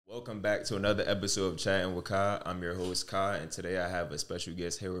Welcome back to another episode of Chatting with Ka. I'm your host, Ka, and today I have a special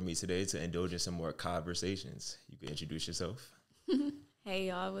guest here with me today to indulge in some more Cahversations. You can introduce yourself. Hey,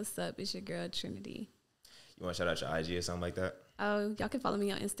 y'all. What's up? It's your girl, Trinity. You want to shout out your IG or something like that? Oh, y'all can follow me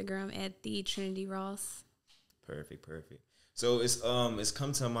on Instagram at the Trinity Ross. Perfect. So it's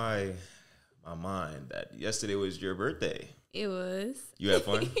come to my mind that yesterday was your birthday. It was. You had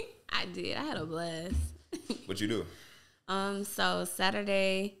fun? I did. I had a blast. What'd you do? So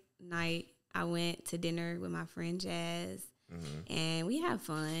Saturday night, I went to dinner with my friend Jazz, and we had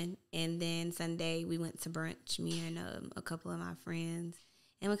fun. And then Sunday, we went to brunch, me and a couple of my friends,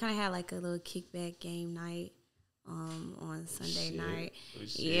 and we kind of had like a little kickback game night on Sunday night.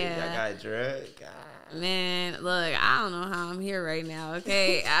 Yeah, I got drunk. Man, look, I don't know how I'm here right now,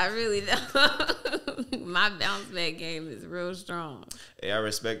 okay? I really don't. My bounce back game is real strong. Hey, I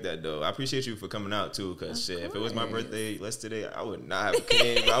respect that, though. I appreciate you for coming out, too, because, if it was my birthday yesterday, I would not have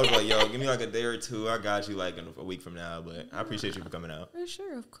came. I was like, yo, give me like a day or two. I got you like in a week from now, but I appreciate you for coming out. For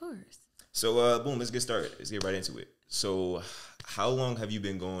sure, of course. So, boom, let's get started. Let's get right into it. So, how long have you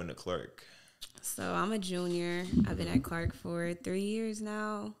been going to Clark? So, I'm a junior. I've been at Clark for 3 years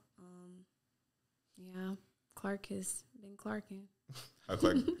now. Yeah, Clark has been Clarking. How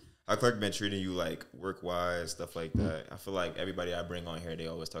Clark been treating you, like, work-wise, stuff like that? I feel like everybody I bring on here, they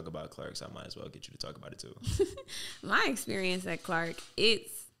always talk about Clark, so I might as well get you to talk about it, too. My experience at Clark,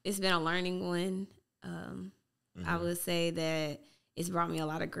 it's been a learning one. I would say that it's brought me a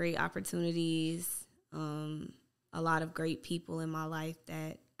lot of great opportunities, a lot of great people in my life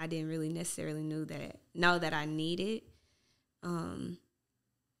that I didn't really necessarily know that I needed. And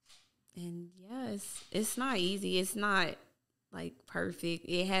yeah, it's not easy. It's not like perfect.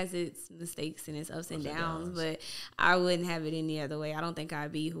 It has its mistakes and its ups and downs, but I wouldn't have it any other way. I don't think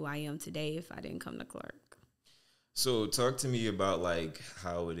I'd be who I am today if I didn't come to Clark. So talk to me about like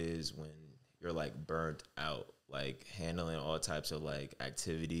how it is when you're like burnt out, like handling all types of like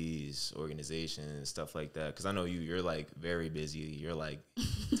activities, organizations, stuff like that. Because I know you're like very busy. You're like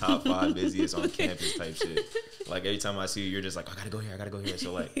top 5 busiest on campus type shit. Like every time I see you, you're just like, I gotta go here.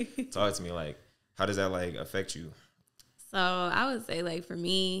 So like, talk to me, like, how does that like affect you? So I would say like for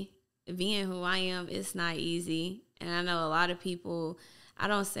me, being who I am, it's not easy. And I know a lot of people, I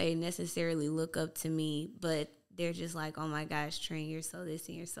don't say necessarily look up to me, but they're just like, oh my gosh, Trin, you're so this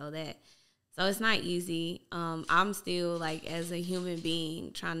and you're so that. So it's not easy. I'm still like as a human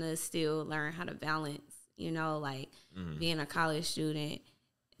being trying to still learn how to balance, like being a college student,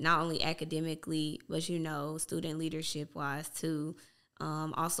 not only academically, but, student leadership wise too.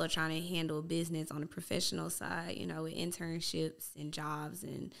 Also trying to handle business on the professional side, with internships and jobs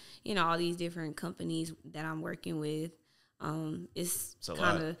and, all these different companies that I'm working with. It's a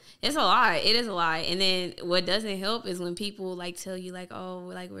lot. It is a lot. And then what doesn't help is when people like tell you like, oh,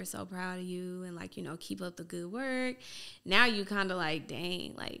 like we're so proud of you and like, keep up the good work. Now you kind of like,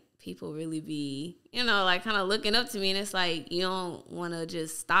 dang, like people really be, like kind of looking up to me, and it's like you don't want to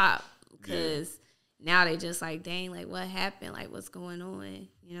just stop because now they just like, dang, like what happened? Like what's going on?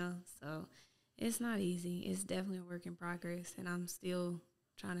 So it's not easy. It's definitely a work in progress, and I'm still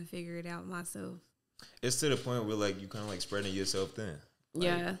trying to figure it out myself. It's to the point where, like, you kind of, like, spreading yourself thin. Like,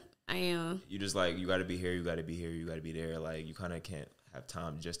 yeah, I am. You just, like, you got to be here, you got to be here, you got to be there. Like, you kind of can't have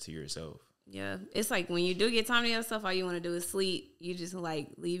time just to yourself. Yeah. It's like when you do get time to yourself, all you want to do is sleep. You just, like,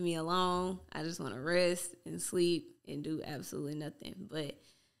 leave me alone. I just want to rest and sleep and do absolutely nothing. But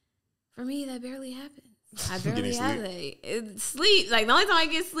for me, that barely happens. I barely have that. Sleep. Like, the only time I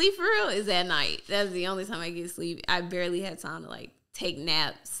get sleep for real is at night. That's the only time I get sleep. I barely have time to, like, take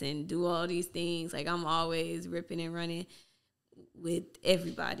naps and do all these things. Like, I'm always ripping and running with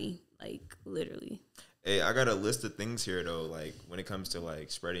everybody, like, literally. Hey, I got a list of things here, though, like, when it comes to, like,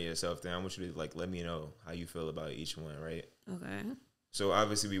 spreading yourself thin. I want you to, like, let me know how you feel about each one, right? Okay. So,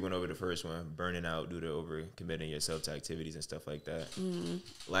 obviously, we went over the first one, burning out due to overcommitting yourself to activities and stuff like that.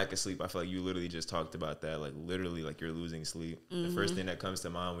 Lack of sleep, I feel like you literally just talked about that, like, literally, like, you're losing sleep. The first thing that comes to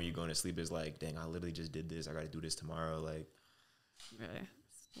mind when you're going to sleep is, like, dang, I literally just did this. I got to do this tomorrow, like.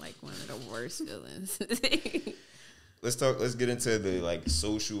 It's like one of the worst feelings. Let's get into the like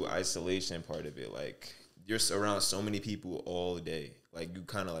social isolation part of it. Like you're around so many people all day. Like you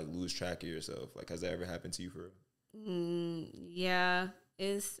kind of like lose track of yourself. Like has that ever happened to you for real? Yeah,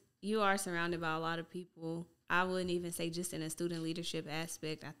 you are surrounded by a lot of people. I wouldn't even say just in a student leadership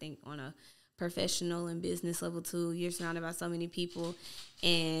aspect. I think on a professional and business level too, you're surrounded by so many people,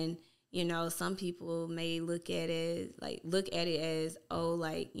 and you know, some people may look at it as, oh,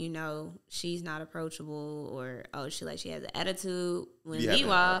 like, you know, she's not approachable, or oh, she has an attitude. When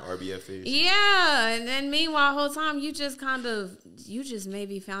meanwhile, RBF face. Yeah, and then meanwhile, whole time you just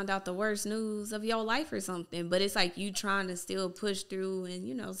maybe found out the worst news of your life or something. But it's like you trying to still push through and,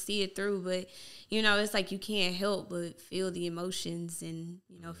 you know, see it through. But, you know, it's like you can't help but feel the emotions and,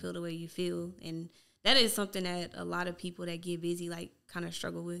 you know, feel the way you feel. And that is something that a lot of people that get busy, like, kind of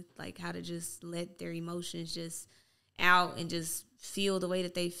struggle with, like, how to just let their emotions just out and just feel the way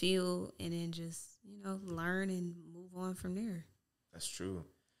that they feel, and then just, you know, learn and move on from there. That's true.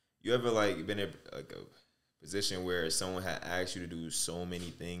 You ever, like, been in, like, a position where someone had asked you to do so many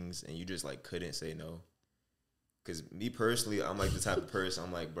things and you just, like, couldn't say no? Because me personally, I'm, like, the type of person,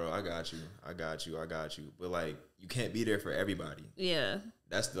 I'm like, bro, I got you. But, like, you can't be there for everybody. Yeah.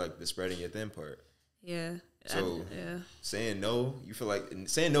 That's, like, the spreading your thin part. Yeah. So saying no, you feel like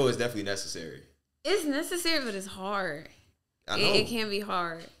saying no is definitely necessary. It's necessary, but it's hard. I know. It can be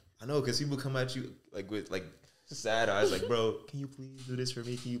hard. I know, because people come at you, like, with, like, sad eyes, like, bro, can you please do this for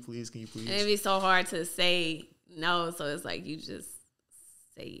me? Can you please? And it'd be so hard to say no, so it's like you just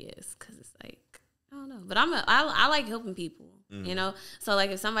say yes, because it's like, I don't know. But I like helping people, you know? So, like,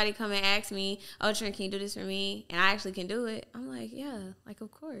 if somebody come and ask me, oh, Trent, can you do this for me? And I actually can do it. I'm like, yeah, like, of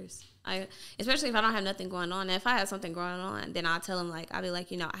course. Especially if I don't have nothing going on. And if I have something going on, then I'll tell them, like, I'll be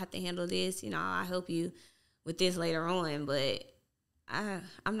like, you know, I have to handle this. You know, I'll help you with this later on. But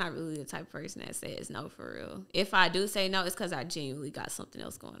I'm not really the type of person that says no for real. If I do say no, it's because I genuinely got something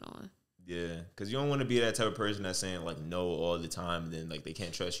else going on. Yeah, because you don't want to be that type of person that's saying, like, no all the time, and then, like, they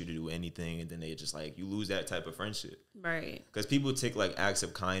can't trust you to do anything, and then they just, like, you lose that type of friendship. Right. Because people take, like, acts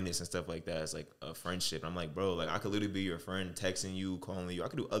of kindness and stuff like that as, like, a friendship. I'm like, bro, like, I could literally be your friend, texting you, calling you. I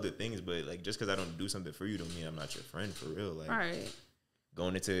could do other things, but, like, just because I don't do something for you don't mean I'm not your friend for real. Like, right.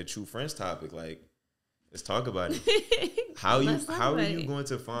 Going into a true friends topic, like, let's talk about it. How are you going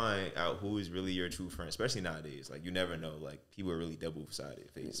to find out who is really your true friend, especially nowadays? Like, you never know. Like, people are really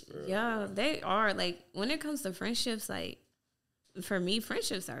double-sided face. Yeah, they are. Like, when it comes to friendships, like, for me,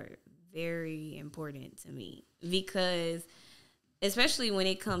 friendships are very important to me, because especially when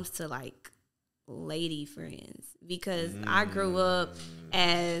it comes to, like, lady friends, because I grew up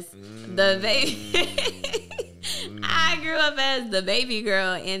as the baby. I grew up as the baby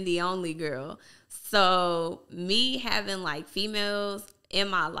girl and the only girl. So me having, like, females in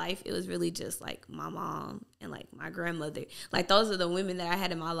my life, it was really just, like, my mom and, like, my grandmother. Like, those are the women that I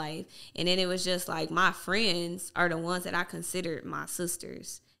had in my life. And then it was just, like, my friends are the ones that I considered my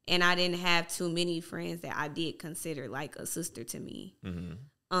sisters. And I didn't have too many friends that I did consider, like, a sister to me.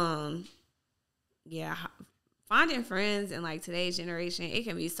 Yeah, finding friends in, like, today's generation, it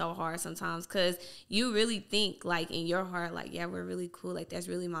can be so hard sometimes, because you really think, like, in your heart, like, yeah, we're really cool, like, that's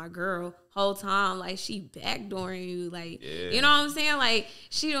really my girl. Whole time, like, she backdooring you, like, you know what I'm saying? Like,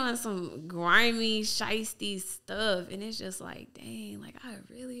 she doing some grimy, shiesty stuff, and it's just like, dang, like, I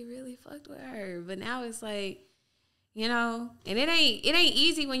really, really fucked with her. But now it's like, you know, and it ain't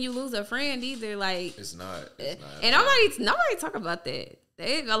easy when you lose a friend either. Like, it's not. And nobody talk about that.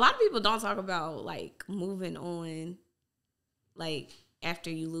 A lot of people don't talk about, like, moving on, like,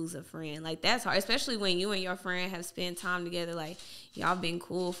 after you lose a friend. Like, that's hard, especially when you and your friend have spent time together. Like, y'all been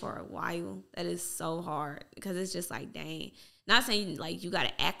cool for a while. That is so hard, because it's just like, dang. Not saying, like, you got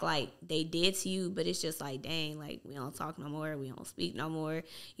to act like they did to you, but it's just like, dang, like, we don't talk no more. We don't speak no more.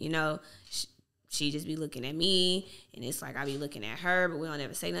 You know, she just be looking at me, and it's like I be looking at her, but we don't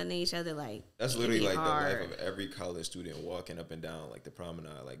ever say nothing to each other. Like, that's literally like hard. The life of every college student walking up and down, like, the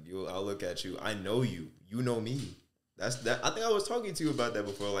promenade. Like, I'll look at you. I know you. You know me. That's that. I think I was talking to you about that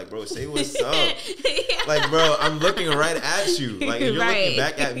before. Like, bro, say what's up. Yeah. Like, bro, I'm looking right at you. Like, and you're looking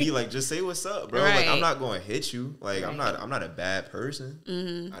back at me. Like, just say what's up, bro. Like, I'm not going to hit you. Like, I'm not a bad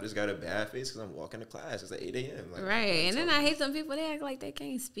person. I just got a bad face because I'm walking to class. It's at 8 a.m. Like, and then I hate some people. They act like they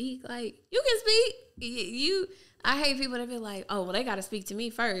can't speak. Like, you can speak. I hate people that be like, oh, well, they got to speak to me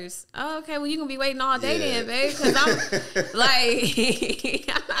first. Oh, okay, well, you going to be waiting all day then, babe. Because I'm like,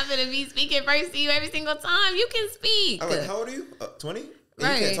 I'm not going to be speaking first to you every single time. You can speak. I'm like, how old are you? 20?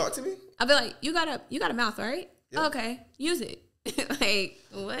 Right. You can't talk to me? I'll be like, you got a mouth, right? Yeah. Okay, use it. Like,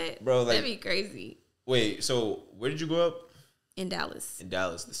 what? Bro, like, that'd be crazy. Wait, so where did you grow up? In Dallas. In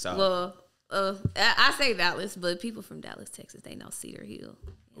Dallas, the South. Well, I say Dallas, but people from Dallas, Texas, they know Cedar Hill.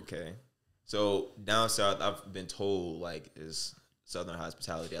 Yeah. Okay. So down south, I've been told, like, is Southern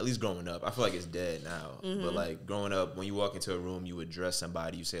hospitality, at least growing up. I feel like it's dead now. But, like, growing up, when you walk into a room, you address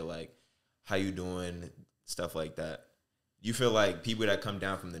somebody, you say, like, how you doing, stuff like that. You feel like people that come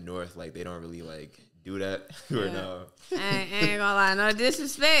down from the north, like, they don't really, like, do that or no? I ain't gonna lie, no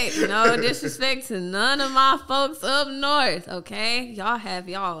disrespect to none of my folks up north, okay? Y'all have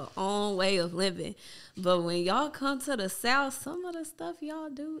y'all own way of living. But when y'all come to the South, some of the stuff y'all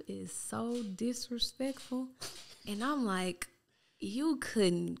do is so disrespectful. And I'm like, you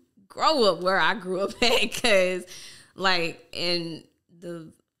couldn't grow up where I grew up at, because, like,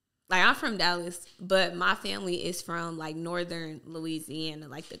 I'm from Dallas, but my family is from, like, northern Louisiana,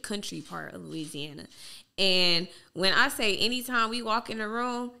 like the country part of Louisiana. And when I say anytime we walk in the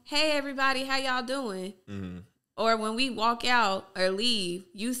room, hey, everybody, how y'all doing? Mm-hmm. Or when we walk out or leave,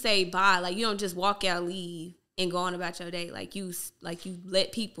 you say bye. Like, you don't just walk out, leave, and go on about your day. Like you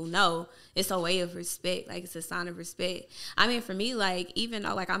let people know. It's a way of respect. Like, it's a sign of respect. I mean, for me, like, even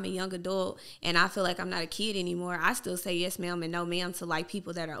though, like, I'm a young adult and I feel like I'm not a kid anymore, I still say yes, ma'am, and no, ma'am to, like,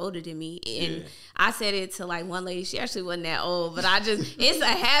 people that are older than me. And I said it to, like, one lady. She actually wasn't that old, but it's a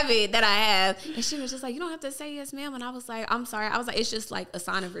habit that I have. And she was just like, you don't have to say yes, ma'am. And I was like, I'm sorry. I was like, it's just, like, a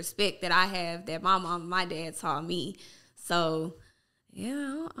sign of respect that I have that my mom and my dad taught me. So,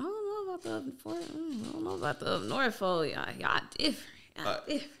 yeah, I don't know about the up north folk. Y'all different. All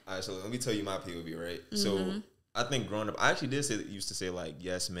right, so let me tell you my POV, right? Mm-hmm. So I think growing up, I actually used to say, like,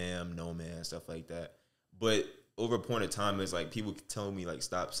 yes, ma'am, no, ma'am, stuff like that. But over a point of time, it's like people tell me, like,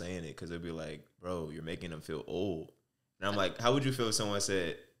 stop saying it, because they'll be like, bro, you're making them feel old. And I'm like, how would you feel if someone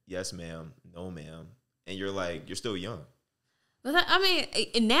said, yes, ma'am, no, ma'am, and you're like, you're still young? But I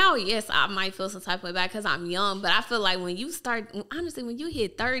mean, now, yes, I might feel some type of way back because I'm young. But I feel like when you start, honestly, when you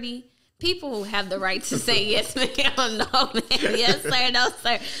hit 30, people have the right to say yes, ma'am, no, ma'am, yes, sir, no,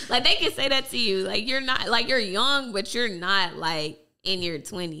 sir. Like, they can say that to you. Like, you're not, like, you're young, but you're not, like, in your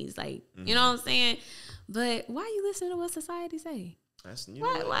 20s. Like, you know what I'm saying? But why are you listening to what society say? Why you listening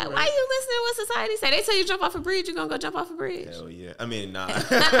to what society say? They tell you jump off a bridge, you're going to go jump off a bridge. Hell yeah. I mean, nah.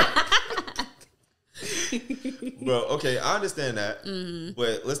 Bro, okay, I understand that,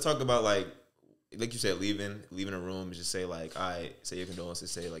 but let's talk about, like you said, leaving a room and just say, like, all right, say your condolences,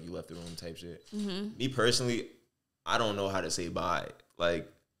 say, like, you left the room type shit. Me personally, I don't know how to say bye. Like,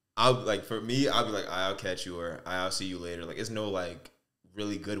 for me, I'll be like, I'll catch you, or I'll see you later. Like, it's no, like,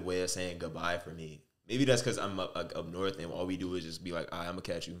 really good way of saying goodbye for me. Maybe that's because I'm up north and all we do is just be like, all right, I'm gonna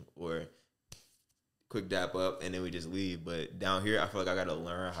catch you, or quick dap up, and then we just leave. But down here, I feel like I gotta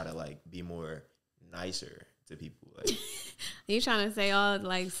learn how to, like, be more nicer to people. Like, you trying to say all,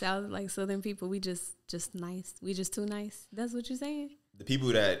 like, southern people, we just nice, we just too nice? That's what you're saying? The people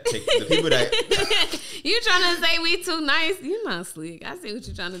that you trying to say we too nice? You're not slick. I see what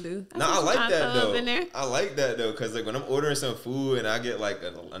you're trying to do. I like that though. I like that though, because, like, when I'm ordering some food and I get, like,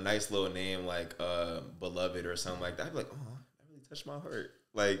 a nice little name, like Beloved or something like that, I'd be like, oh, that really touched my heart.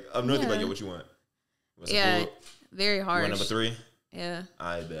 Like, I'm north, like, yo, what you want? Yeah, very harsh. You want number 3? Yeah,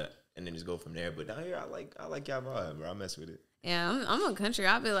 I bet. And then just go from there. But down here, I like y'all vibe, bro. I mess with it. Yeah, I'm a country.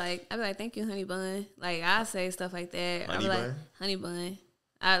 I'll be like, thank you, honey bun. Like, I say stuff like that. Honey bun? Like, honey bun.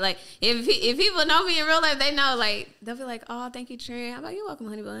 I like, if people know me in real life, they know, like, they'll be like, oh, thank you, Trent. I'm like, you're welcome,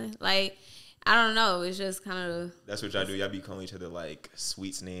 honey bun. Like, I don't know. It's just kind of. That's what y'all do. Y'all be calling each other, like,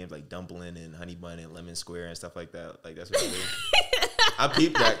 sweets names, like dumpling and honey bun and lemon square and stuff like that. Like, that's what y'all do. I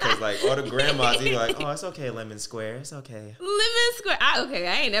peeped that because, like, all the grandmas, they be like, oh, it's okay, lemon square. It's okay. Lemon square.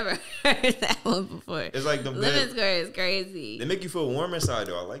 I ain't never heard that one before. It's like the lemon square is crazy. They make you feel warm inside,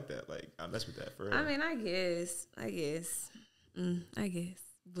 though. I like that. Like, I mess with that for real. I mean, I guess.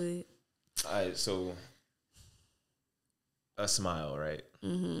 But. All right, so a smile, right?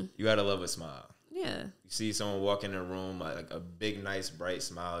 Mm-hmm. You gotta love a smile. Yeah. You see someone walk in a room, like a big, nice, bright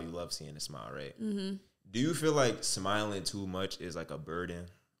smile. You love seeing a smile, right? Mm-hmm. Do you feel like smiling too much is, like, a burden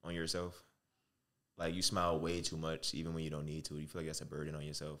on yourself? Like, you smile way too much even when you don't need to. Do you feel like that's a burden on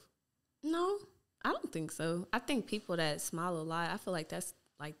yourself? No, I don't think so. I think people that smile a lot, I feel like that's,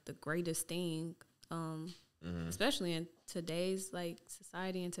 like, the greatest thing, especially in today's, like,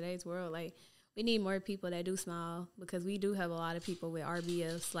 society, in today's world. Like, we need more people that do smile because we do have a lot of people with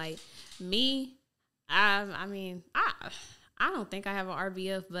RBFs. Like, me, I mean, I don't think I have an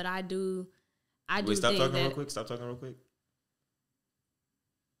RBF, but I do. Wait, stop talking real quick. Stop talking real quick.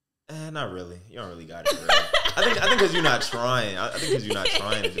 Not really. You don't really got it. Bro. I think because you're not trying. I think because you're not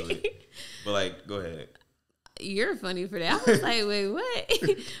trying to do it. But, like, go ahead. You're funny for that. I was like, wait,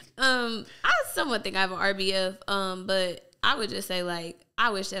 what? I somewhat think I have an RBF. But I would just say, like, I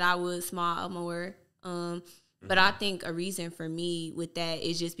wish that I would smile more. But I think a reason for me with that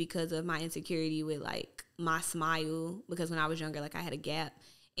is just because of my insecurity with, like, my smile. Because when I was younger, like, I had a gap.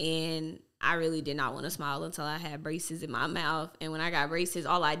 And I really did not want to smile until I had braces in my mouth. And when I got braces,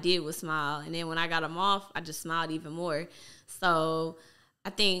 all I did was smile. And then when I got them off, I just smiled even more. So I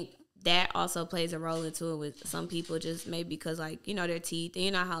think that also plays a role into it with some people, just maybe because, like, you know, their teeth, and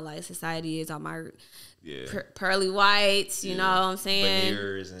you know how, like, society is on my pearly whites, you know what I'm saying?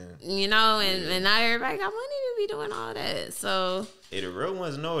 Veneers and, you know, and not everybody got money to be doing all that. So, hey, the real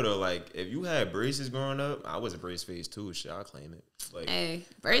ones know, though, like, if you had braces growing up, I was a brace face, too. Shit, I'll claim it. Like, hey,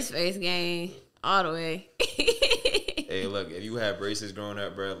 brace face game all the way. Hey, look, if you had braces growing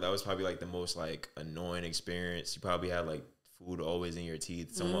up, bro, that was probably, like, the most, like, annoying experience. You probably had, like, food always in your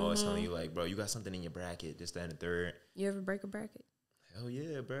teeth. Someone always telling you, like, bro, you got something in your bracket, this, that, and the third. You ever break a bracket? Hell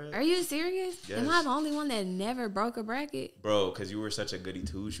yeah, bro. Are you serious? Yes. Am I the only one that never broke a bracket? Bro, because you were such a goody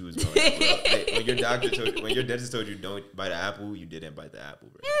two-shoes growing up, bro. Like, when your dentist told you don't bite an apple, you didn't bite the apple,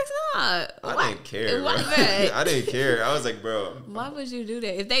 bro. It's not. I didn't care, bro. I didn't care. I was like, bro. Why would you do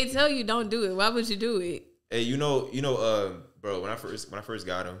that? If they tell you don't do it, why would you do it? Hey, bro, when I first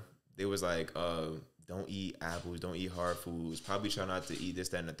got them, they was like, don't eat apples, don't eat hard foods, probably try not to eat this,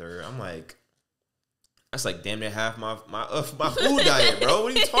 that, and the third. I'm like, that's like damn near half my food diet, bro.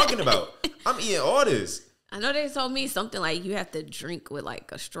 What are you talking about? I'm eating all this. I know they told me something like you have to drink with like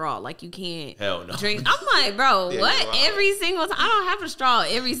a straw, like you can't drink. I'm like, bro, yeah, what? Wow. Every single time, I don't have a straw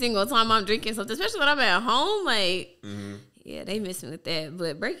every single time I'm drinking something, especially when I'm at home. Like, yeah, they miss me with that.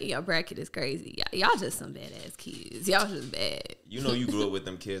 But breaking your bracket is crazy. Y'all just some badass kids. Y'all just bad. You know, you grew up with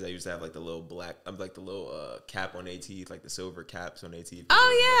them kids that used to have like the little cap on their teeth, like the silver caps on their teeth.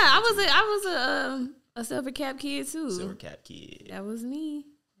 Oh yeah, I was a silver cap kid too. Silver cap kid. That was me.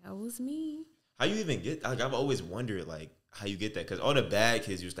 How you even get? Like, I've always wondered like how you get that, because all the bad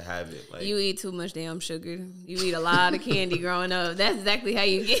kids used to have it. Like, you eat too much damn sugar. You eat a lot of candy growing up. That's exactly how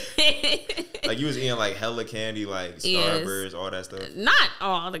you get it. Like, you was eating like hella candy, like Starburst, all that stuff. Not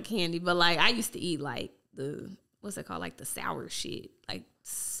all the candy, but like I used to eat like what's it called? Like the sour shit, like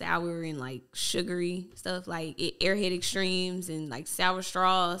sour and like sugary stuff, like Airhead Extremes and like sour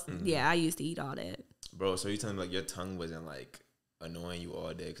straws. Yeah, I used to eat all that. Bro, so you telling me like your tongue wasn't like annoying you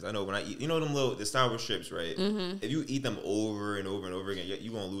all day? Because I know when I eat, you know the sour strips, right? If you eat them over and over and over again,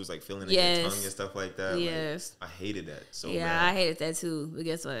 you gonna lose like feeling in your tongue and stuff like that. Yes, like, I hated that so bad. Yeah, I hated that too. But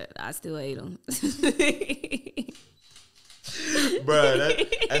guess what? I still ate them. Bro,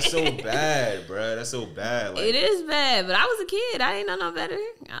 that's so bad, bro. That's so bad. Like, it is bad, but I was a kid. I ain't know no better.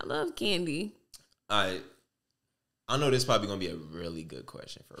 I love candy. I know this is probably gonna be a really good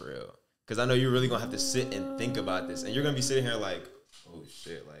question for real, because I know you're really gonna have to sit and think about this, and you're gonna be sitting here like, oh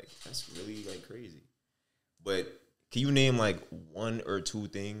shit, like that's really like crazy. But can you name like one or two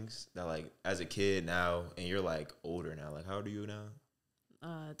things that like as a kid now, and you're like older now? Like, how old are you now?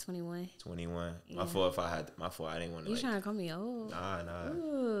 21. 21. Yeah. My fault. I didn't want to. You trying to call me old? Nah.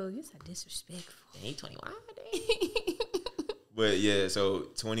 Ooh, you're so disrespectful. I ain't 21. But yeah, so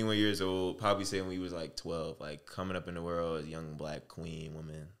 21 years old, probably say when we was like 12, like coming up in the world as a young black queen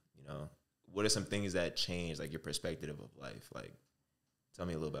woman, you know. What are some things that changed, like your perspective of life? Like, tell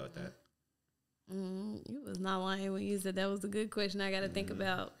me a little about that. You was not lying when you said that was a good question. I got to think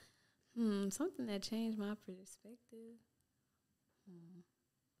about something that changed my perspective.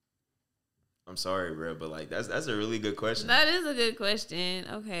 I'm sorry, bro, but like that's a really good question. That is a good question.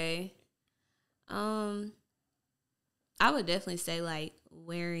 Okay. I would definitely say like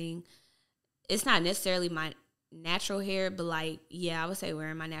wearing, it's not necessarily my natural hair, but like, yeah, I would say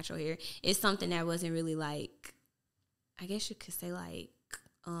wearing my natural hair. It's something that wasn't really like, I guess you could say like,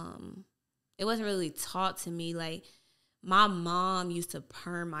 it wasn't really taught to me. Like, my mom used to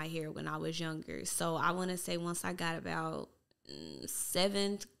perm my hair when I was younger. So I want to say once I got about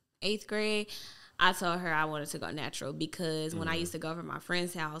 7th, 8th grade, I told her I wanted to go natural, because when I used to go over my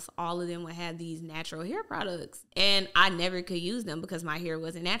friend's house, all of them would have these natural hair products, and I never could use them because my hair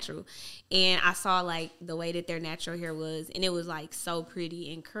wasn't natural. And I saw like the way that their natural hair was, and it was like so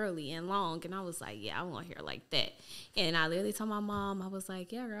pretty and curly and long, and I was like, yeah, I want hair like that. And I literally told my mom, I was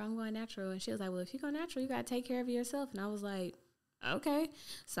like, yeah, girl, I'm going natural. And she was like, well, if you go natural, you got to take care of yourself. And I was like, okay.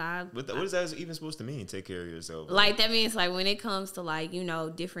 So what is that even supposed to mean? Take care of yourself. Like, that means like when it comes to like, you know,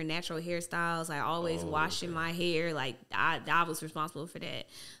 different natural hairstyles, like always washing my hair, like I was responsible for that.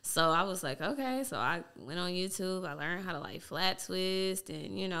 So I was like, okay. So I went on YouTube. I learned how to like flat twist,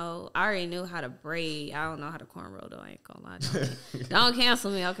 and you know, I already knew how to braid. I don't know how to cornrow though. I ain't gonna lie. Don't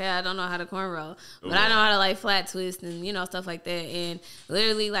cancel me, okay? I don't know how to cornrow, but I know how to like flat twist and you know stuff like that. And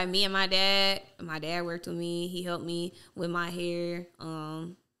literally, like me and my dad worked with me. He helped me with my hair.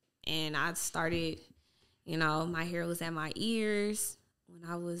 And I started, you know, my hair was at my ears when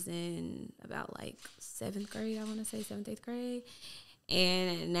I was in about like 7th grade, I want to say 7th, 8th grade.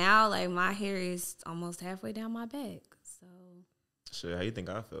 And now like my hair is almost halfway down my back. So Shit, how you think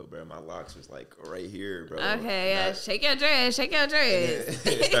I felt, bro? My locks was like right here, bro. Okay, yeah. Shake your dress. Shake your dress.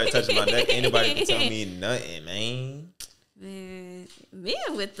 It started touching my neck. Ain't nobody can tell me nothing, man. Man, men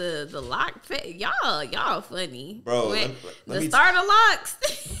with the lock, y'all funny, bro. The starter locks.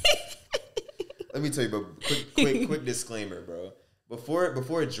 Let me tell you, bro. Quick disclaimer, bro.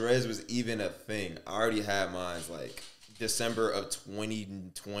 Before dreads was even a thing, I already had mine like December of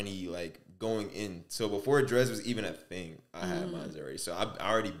 2020, like going in. So before dreads was even a thing, I had mine already. So I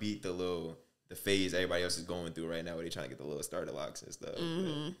already beat the phase everybody else is going through right now, where they trying to get the little starter locks and stuff.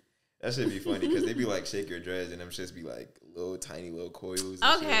 That should be funny because they be like shake your dreads and them shits be like little tiny little coils.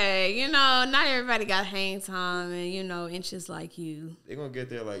 Okay, you know, not everybody got hang time and inches like you. They gonna get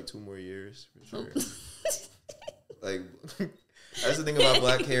there like 2 more years for sure. Like that's the thing about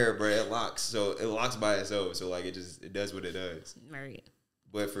black hair, bro. It locks, so it locks by itself. So like it does what it does. Right.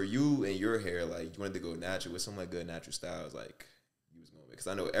 But for you and your hair, like you wanted to go natural with some like good natural styles, like. Because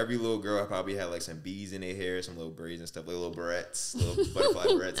I know every little girl probably had like some beads in their hair, some little braids and stuff, like little barrettes, little butterfly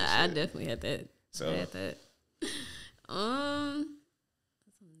barrettes. I definitely had that. So I had that. Some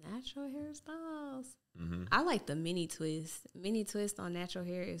natural hairstyles. I like the mini twist. Mini twist on natural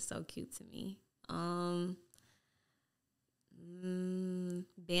hair is so cute to me.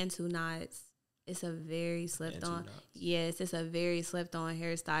 Bantu knots. It's a very slept on. Yes, it's a very slept on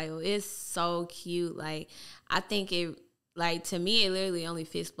hairstyle. It's so cute. Like I think it. Like, to me, it literally only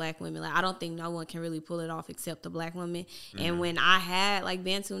fits black women. Like, I don't think no one can really pull it off except the black woman. And when I had, like,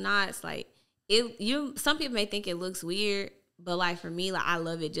 Bantu knots, like, some people may think it looks weird, but, like, for me, like, I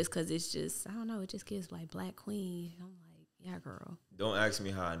love it just because it's just, I don't know, it just gives, like, black queen. I'm like, yeah, girl. Don't ask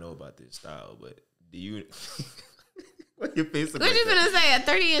me how I know about this style, but do you... What your face what you finna say, a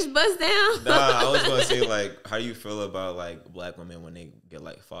 30-inch bust down? Nah, I was going to say, like, how do you feel about, like, black women when they get,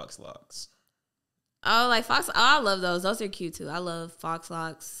 like, fox locks? Oh, like fox. Oh, I love those. Those are cute too. I love fox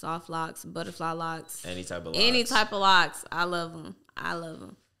locks, soft locks, butterfly locks. Any type of locks. Any type of locks. I love them. I love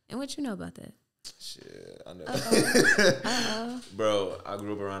them. And what you know about that? Shit, I know. Bro, I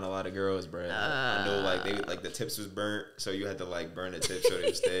grew up around a lot of girls, bro. I know, like, they like the tips was burnt, so you had to like burn the tips so they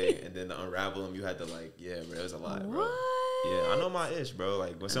would stay, and then to unravel them, you had to like, yeah, bro, it was a lot, bro. What? Yeah, I know my ish, bro.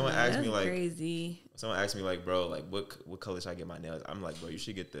 Like when someone asks me, like, crazy. When someone asks me, like, bro, like what color should I get my nails? I'm like, bro, you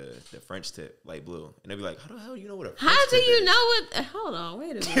should get the French tip, light blue. And they'll be like, how the hell do you know what a French How do tip you is? know what? Hold on,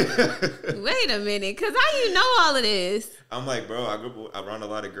 wait a minute. Wait a minute, because how you know all of this? I'm like, bro, I grew up around a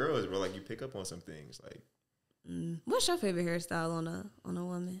lot of girls, bro. Like you pick up on some things, like. What's your favorite hairstyle on a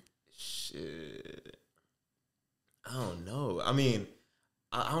woman? Shit, I don't know. I mean,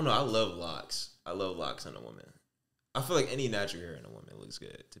 I don't know. I love locks. I love locks on a woman. I feel like any natural hair in a woman looks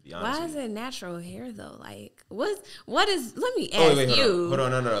good, to be honest. Why is it natural hair though? Like what is? Let me ask you. Hold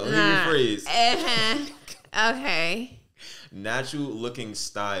on, no. Let me rephrase. Okay. Natural looking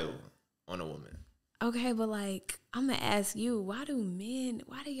style on a woman. Okay, but like I'm gonna ask you, why do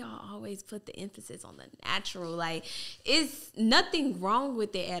y'all always put the emphasis on the natural? Like, it's nothing wrong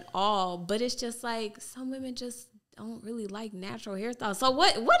with it at all, but it's just like some women just don't really like natural hairstyles. So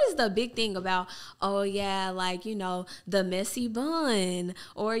what is the big thing about, oh yeah, like, the messy bun,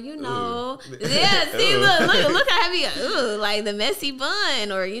 or yeah, see, look how heavy, like the messy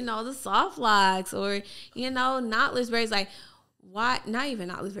bun, or the soft locks, or knotless braids. Like, why not even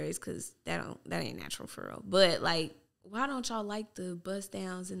knotless braids, because that ain't natural for real. But like, why don't y'all like the bust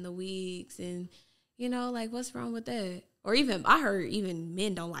downs and the wigs, and like, what's wrong with that? Or even, I heard even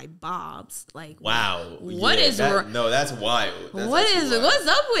men don't like bobs. Like, wow, that's wild. What's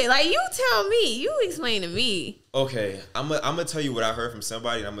up with? Like, you tell me, you explain to me. Okay, I'm gonna tell you what I heard from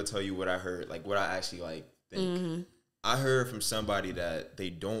somebody, and I'm gonna tell you what I heard, like what I actually like think. Mm-hmm. I heard from somebody that they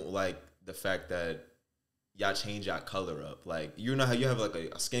don't like the fact that y'all change y'all color up. Like, you know how you have like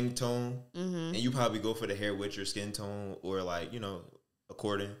a skin tone, and you probably go for the hair with your skin tone, or like,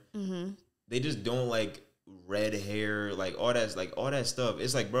 according. Mm-hmm. They just don't like red hair, like all that stuff.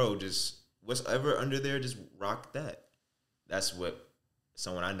 It's like, bro, just whatever under there, just rock that. That's what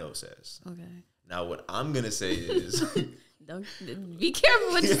someone I know says. Okay. Now what I'm gonna say is don't be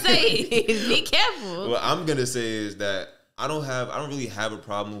careful what you say. Be careful. What I'm gonna say is that I don't really have a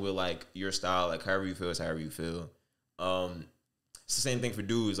problem with like your style. Like, however you feel is however you feel. It's the same thing for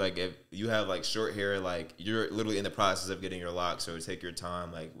dudes. Like, if you have like short hair, like you're literally in the process of getting your locks, so take your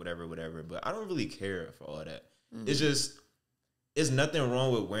time, like whatever. But I don't really care for all that. Mm-hmm. It's nothing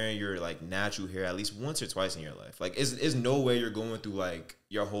wrong with wearing your like natural hair at least once or twice in your life. Like, it's no way you're going through like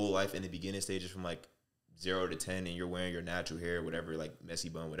your whole life in the beginning stages from like 0 to 10, and you're wearing your natural hair, whatever, like messy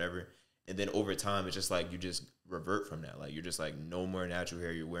bun, whatever. And then over time, it's just like you just revert from that. Like, you're just like, no more natural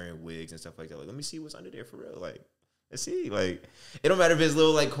hair. You're wearing wigs and stuff like that. Like, let me see what's under there for real. Like, See, like, it don't matter if it's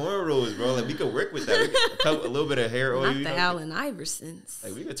little like cornrows, bro. Like, we could work with that. We could a little bit of hair oil. Not the Allen Iversons.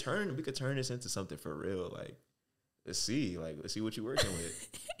 Like, we could turn this into something for real. Like, let's see what you're working with.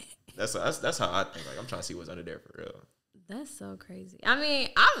 That's how I think. Like, I'm trying to see what's under there for real. That's so crazy. I mean,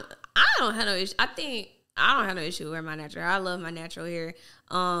 I don't have no issue. I think I don't have no issue with my natural hair. I love my natural hair.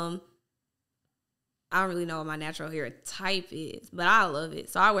 I don't really know what my natural hair type is, but I love it.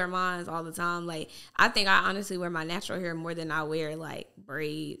 So I wear mine all the time. Like, I think I honestly wear my natural hair more than I wear, like,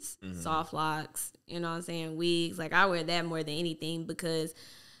 braids, soft locks, you know what I'm saying, wigs. Like, I wear that more than anything because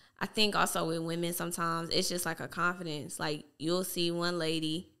I think also with women sometimes it's just, like, a confidence. Like, you'll see one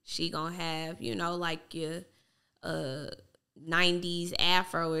lady, she gonna have, you know, like, your 90s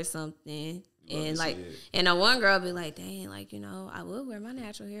afro or something. And, like, and the one girl be like, dang, like, you know, I would wear my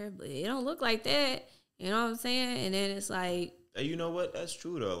natural hair, but it don't look like that. You know what I'm saying? And then it's like, hey, you know what? That's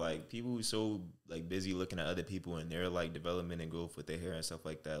true though. Like, people who so like busy looking at other people and their like development and growth with their hair and stuff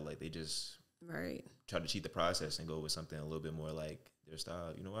like that, like they just try to cheat the process and go with something a little bit more like their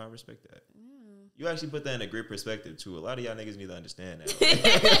style. You know what? I respect that. Yeah. You actually put that in a great perspective too. A lot of y'all niggas need to understand that.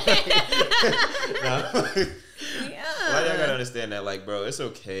 Yeah. A lot of y'all gotta understand that. Like, bro, it's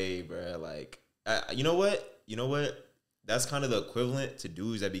okay, bro. Like, you know what? That's kind of the equivalent to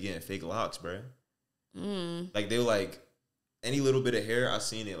dudes that be getting fake locks, bro. Like, they'll like any little bit of hair. I've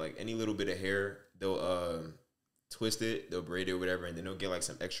seen it. Like, any little bit of hair, they'll twist it, they'll braid it or whatever, and then they'll get like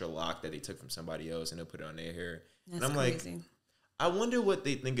some extra lock that they took from somebody else and they'll put it on their hair. That's and I'm crazy. Like, I wonder what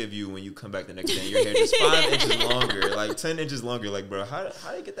they think of you when you come back the next day and your hair just 5 inches longer, like 10 inches longer. Like, bro, how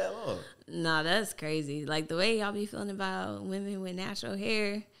you get that long? Nah, that's crazy. Like, the way y'all be feeling about women with natural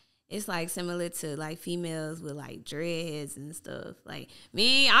hair, it's like similar to like females with like dreadheads and stuff. Like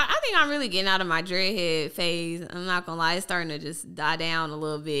me, I think I'm really getting out of my dreadhead phase. I'm not gonna lie, it's starting to just die down a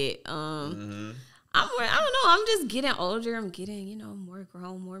little bit. I don't know. I'm just getting older. I'm getting, you know, more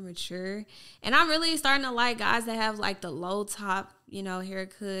grown, more mature, and I'm really starting to like guys that have like the low top, you know,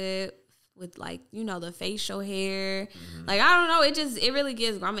 haircut with like, you know, the facial hair. Like, I don't know. It really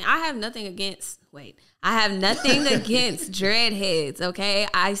gets. I mean, I have nothing against dreadheads, okay?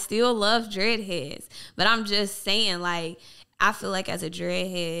 I still love dreadheads. But I'm just saying, like, I feel like as a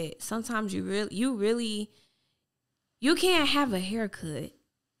dreadhead, sometimes you can't have a haircut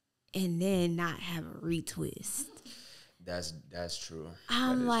and then not have a retwist. That's true.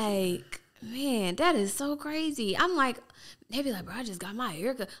 I'm like, man, that is so crazy. I'm like, they be like, bro, I just got my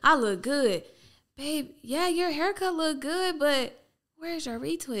haircut. I look good. Babe, yeah, your haircut look good, but where's your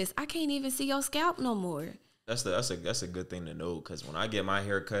retwist? I can't even see your scalp no more. That's a good thing to know, because when I get my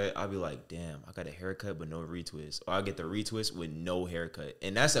haircut, I'll be like, damn, I got a haircut but no retwist, or I get the retwist with no haircut,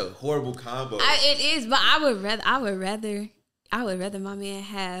 and that's a horrible combo. It is, but I would rather my man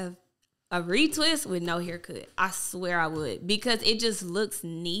have a retwist with no haircut. I swear I would, because it just looks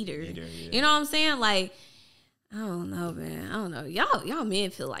neater. Yeah. You know what I'm saying? Like, I don't know, man. I don't know. Y'all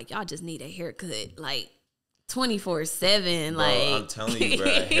men feel like y'all just need a haircut, like 24/7. Like, I'm telling you, bro,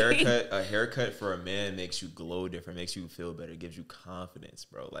 a haircut for a man makes you glow different, makes you feel better, gives you confidence,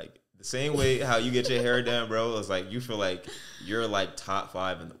 bro. Like, the same way how you get your hair done, bro, it's like you feel like you're like top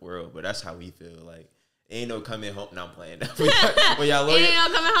 5 in the world, but that's how we feel. Like, ain't no coming home. Now I'm playing. When y'all look, ain't no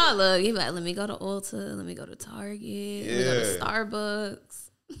coming home. Look, you like, let me go to Ulta, let me go to Target, let me go to Starbucks.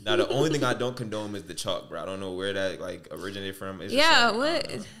 Now, the only thing I don't condone is the chalk, bro. I don't know where that like originated from. It's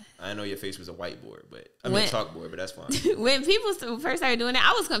what? I know your face was a whiteboard, but I mean chalkboard, but that's fine. When people first started doing that,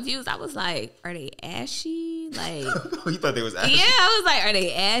 I was confused. I was like, are they ashy? Like, you thought they was ashy? Yeah, I was like, are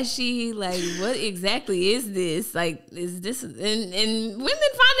they ashy? Like, what exactly is this? Like, is this? And women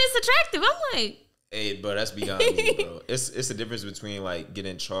find this attractive. I'm like, hey, bro, that's beyond me, bro. It's the difference between like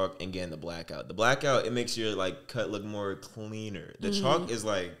getting chalk and getting the blackout. The blackout, it makes your like cut look more cleaner. The chalk is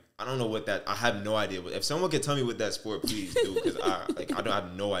like, I don't know what that. I have no idea. If someone could tell me what that's for, please do, because I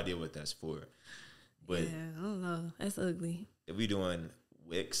have no idea what that's for. But yeah, I don't know. That's ugly. If we doing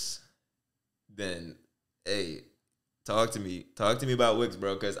wicks, then hey, talk to me about wicks,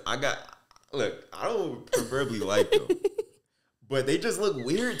 bro. Because I don't preferably like them. But they just look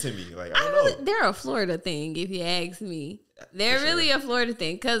weird to me. Like, I don't know. They're a Florida thing, if you ask me. They're really a Florida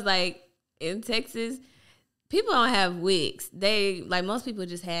thing. Because, like, in Texas, people don't have wigs. They, like, most people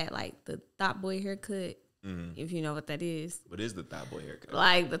just had, like, the thought boy haircut, if you know what that is. What is the thought boy haircut?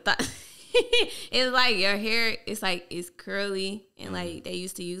 Like, the thought... It's like your hair, it's curly, and like they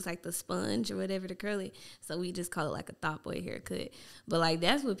used to use like the sponge or whatever to curl it, so we just call it like a thought boy haircut. But like,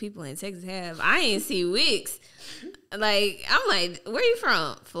 that's what people in Texas have. I ain't see wigs. Like, I'm like, where you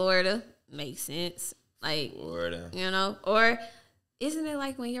from? Florida. Makes sense. Like, Florida, you know. Or isn't it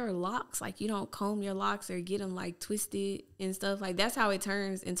like when your locks, like you don't comb your locks or get them like twisted and stuff? Like that's how it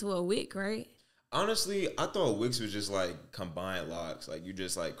turns into a wig, right? Honestly, I thought wigs was just like combined locks. Like you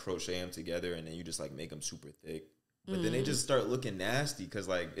just like crochet them together and then you just like make them super thick. But then they just start looking nasty because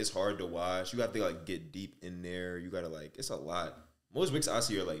like it's hard to wash. You have to like get deep in there. You gotta like, it's a lot. Most wigs I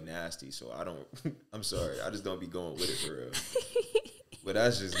see are like nasty, so I don't. I'm sorry, I just don't be going with it for real. But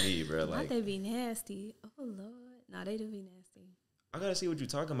that's just me, bro. Like they be nasty. Oh Lord, no, they do be nasty. I gotta see what you're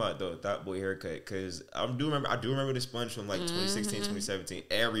talking about though, Thought Boy haircut, because I do remember the sponge from like 2016, 2017.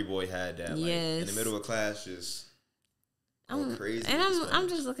 Every boy had that. Like, in the middle of class, just crazy. And I'm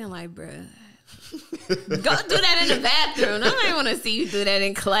just looking like, bruh, go do that in the bathroom. Nobody want to see you do that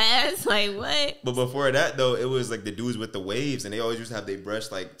in class. Like what? But before that though, it was like the dudes with the waves, and they always used to have their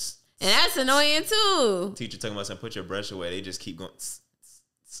brush like. And that's annoying too. Teacher talking about something, put your brush away. They just keep going.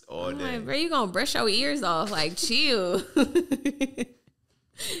 All day. Like, bro, you gonna brush your ears off? Like, chill. Like,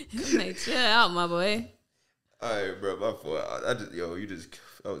 chill out, my boy. All right, bro, my fault. That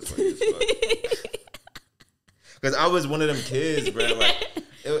was funny as fuck. Because I was one of them kids, bro. Like,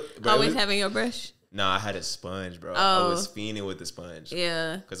 always having your brush. Nah, I had a sponge, bro. Oh. I was fiending with the sponge.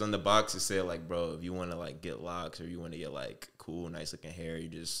 Yeah. Because on the box it said like, bro, if you want to like get locks or you want to get like cool, nice looking hair, you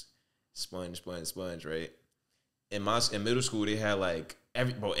just sponge, right? In middle school, they had like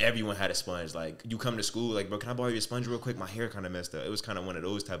everyone had a sponge. Like you come to school, like, bro, can I borrow your sponge real quick? My hair kind of messed up. It was kind of one of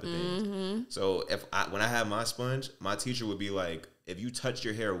those type of things. So when I had my sponge, my teacher would be like, if you touch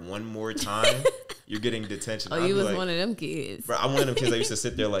your hair one more time, you're getting detention. Oh, you was like, one of them kids, bro. I'm one of them kids that used to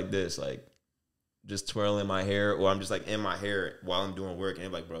sit there like this, like just twirling my hair, or I'm just like in my hair while I'm doing work, and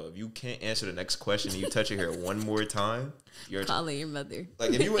I'm like, bro, if you can't answer the next question and you touch your hair one more time, you're calling your mother.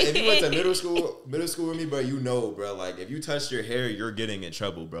 Like if you went to middle school with me, bro, you know, bro, like if you touched your hair, you're getting in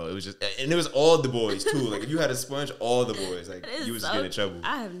trouble, bro. It was just, and it was all the boys too. Like if you had a sponge, all the boys, like you was getting in trouble.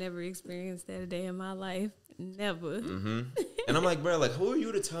 I have never experienced that a day in my life. Never. And I'm like, bro, like who are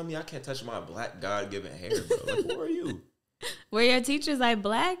you to tell me I can't touch my black God-given hair, bro? Like who are you? Were your teachers like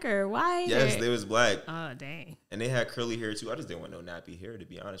black or white? Yes, they was black. Oh, dang. And they had curly hair too. I just didn't want no nappy hair, to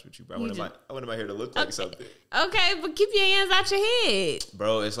be honest with you, bro. I wanted my hair to look like something. Okay, but keep your hands out your head.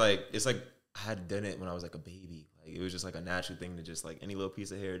 Bro, it's like I had done it when I was like a baby. Like it was just like a natural thing to just like any little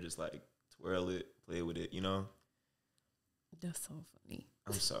piece of hair, just like twirl it, play with it, you know? That's so funny.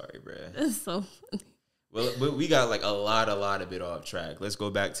 I'm sorry, bro. That's so funny. Well, we got like a lot of bit off track. Let's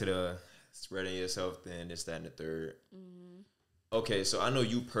go back to the spreading yourself thin, this, that, and the third. Okay, so I know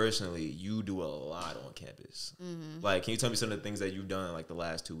you personally, you do a lot on campus. Like, can you tell me some of the things that you've done like the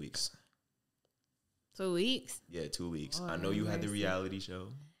last 2 weeks? 2 weeks? Yeah, 2 weeks. I know you had the reality show.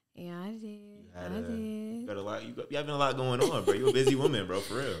 Yeah, I did. You got a lot. You having a lot going on, bro. You're a busy woman, bro.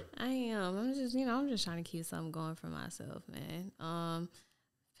 For real. I am. I'm just trying to keep something going for myself, man.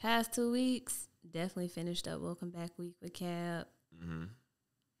 Past 2 weeks, definitely finished up Welcome Back Week with Cab.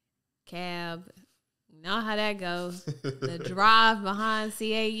 Cab. You know how that goes. The drive behind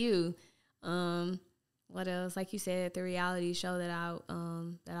CAU. What else? Like you said, the reality show that I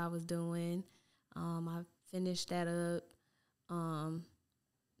was doing. I finished that up. Trying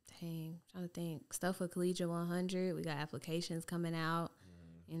to think. Stuff with Collegiate 100. We got applications coming out.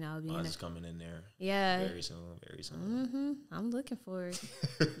 You know, mine's coming in there. Yeah. Very soon. I'm looking for it.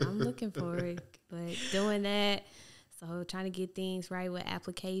 But doing that. So trying to get things right with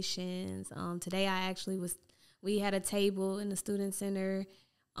applications. Today we had a table in the student center,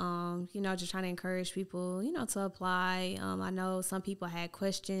 just trying to encourage people, to apply. I know some people had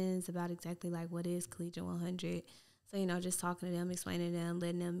questions about exactly like what is Collegiate 100. So, just talking to them, explaining to them,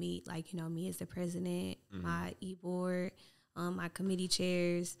 letting them meet, like, me as the president, my e-board, my committee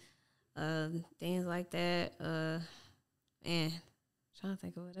chairs, things like that. Man, trying to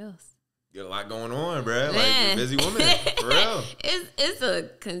think of what else. You got a lot going on, bro. Like, you're a busy woman, for real. It's a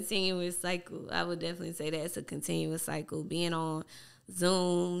continuous cycle. I would definitely say that it's a continuous cycle. Being on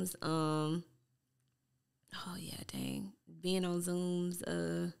Zooms, being on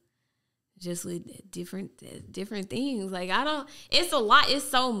Zooms, just with different things. Like it's a lot. It's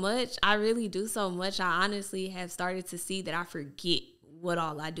so much. I really do so much. I honestly have started to see that I forget what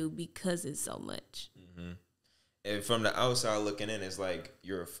all I do because it's so much. And from the outside looking in, it's like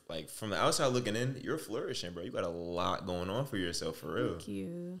you're flourishing, bro. You got a lot going on for yourself, for real. Thank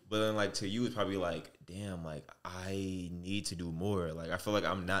you. But then, like, to you, it's probably like, damn, like, I need to do more. Like, I feel like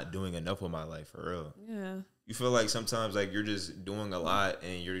I'm not doing enough with my life, for real. Yeah. You feel like sometimes, like, you're just doing a lot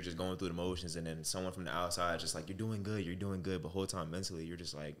and you're just going through the motions, and then someone from the outside is just like, you're doing good, but the whole time mentally, you're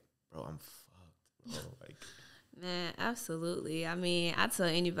just like, bro, I'm fucked, bro. Like, Man, absolutely. I mean, I tell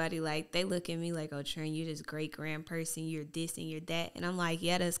anybody, like, they look at me like, oh, Trent, you're this great grand person. You're this and you're that. And I'm like,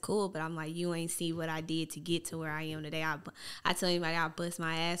 yeah, that's cool. But I'm like, you ain't see what I did to get to where I am today. I tell anybody I bust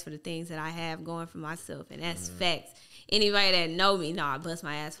my ass for the things that I have going for myself. And that's facts. Anybody that know me, I bust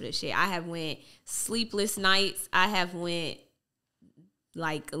my ass for this shit. I have went sleepless nights. I have went,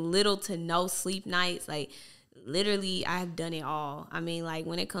 like, little to no sleep nights. Like, literally, I have done it all. I mean, like,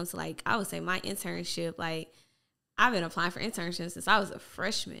 when it comes to, like, I would say my internship, like, I've been applying for internships since I was a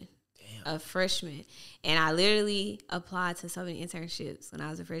freshman. Damn. A freshman. And I literally applied to so many internships when I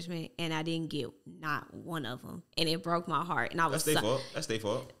was a freshman, and I didn't get not one of them. And it broke my heart. And I was That's their fault. That's their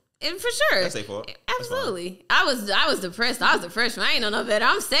fault. And for sure. That's their fault. Absolutely. I was depressed. I was a freshman. I ain't know no better.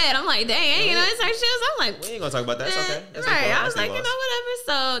 I'm sad. I'm like, dang, I ain't no internships. I'm like, we ain't gonna talk about that. It's okay. That's right. I was like, whatever.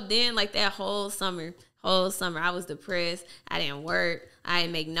 So then, like, that whole summer, I was depressed. I didn't work. I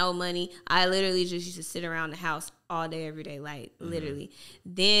didn't make no money. I literally just used to sit around the house all day, every day, like, literally.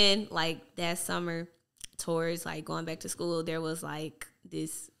 Then, like, that summer, towards, like, going back to school, there was, like,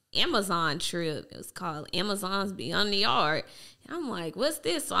 this Amazon trip. It was called Amazon's Beyond the Yard. And I'm like, what's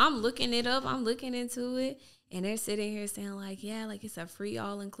this? So I'm looking it up. I'm looking into it. And they're sitting here saying, like, yeah, like, it's a free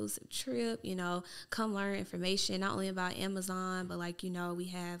all-inclusive trip. You know, come learn information not only about Amazon, but, like, you know, we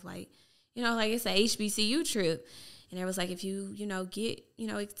have, like, you know, like, it's a HBCU trip. And it was like, if you, you know, get, you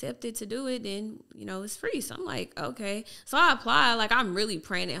know, accepted to do it, then, you know, it's free. So I'm like, okay. So I apply. Like, I'm really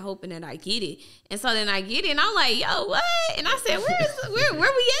praying and hoping that I get it. And so then I get it, and I'm like, yo, what? And I said, where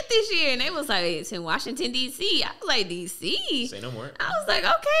we at this year? And they was like, it's in Washington, D.C. I was like, D.C.? Say no more. I was like,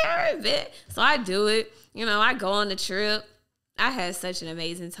 okay, all right, bet. So I do it. You know, I go on the trip. I had such an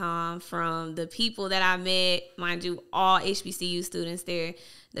amazing time from the people that I met, mind you, all HBCU students there.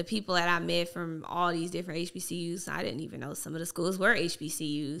 The people that I met from all these different HBCUs, I didn't even know some of the schools were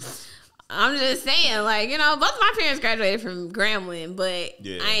HBCUs. I'm just saying, like, you know, both of my parents graduated from Grambling, but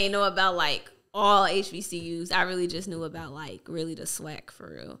I ain't know about, like, all HBCUs. I really just knew about, like, really the SWAC for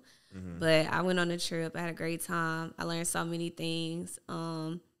real. But I went on a trip. I had a great time. I learned so many things.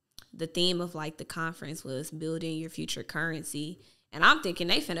 The theme of, like, the conference was building your future currency. And I'm thinking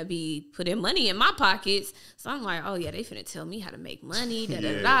they finna be putting money in my pockets. So I'm like, oh, yeah, they finna tell me how to make money,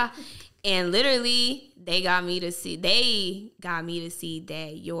 da-da-da. And literally, they got me to see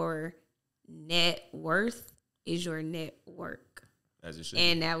that your net worth is your network. As it should.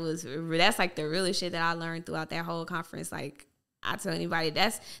 And that's, like, the realest shit that I learned throughout that whole conference. Like, I tell anybody,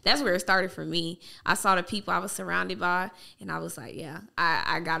 that's where it started for me. I saw the people I was surrounded by, and I was like, yeah,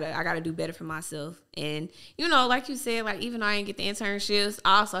 I gotta do better for myself. And, you know, like you said, like, even though I didn't get the internships,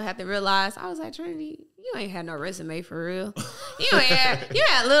 I also had to realize, I was like, Trinity, you ain't had no resume for real. You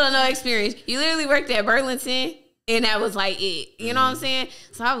had little no experience. You literally worked at Burlington, and that was like it. You know what I'm saying?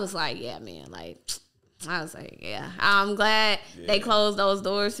 So I was like, yeah, man, like, I was like, yeah, I'm glad they closed those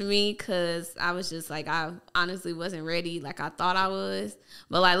doors for me, because I was just like, I honestly wasn't ready like I thought I was.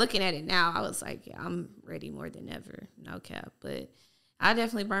 But, like, looking at it now, I was like, yeah, I'm ready more than ever. No cap. But I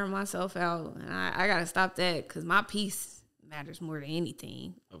definitely burned myself out, and I got to stop that, because my peace matters more than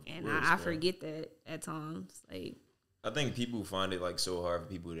anything. And I forget that at times. Like, I think people find it, like, so hard for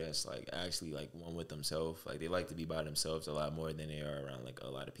people that's, like, actually, like, one with themselves. Like, they like to be by themselves a lot more than they are around, like, a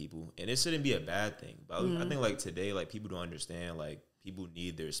lot of people. And it shouldn't be a bad thing. But I think, like, today, like, people don't understand, like, people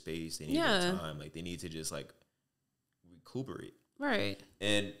need their space. They need their time. Like, they need to just, like, recuperate. Right.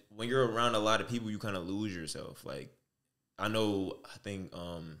 And when you're around a lot of people, you kind of lose yourself. Like, I think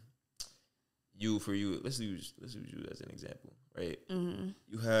let's use you as an example, right?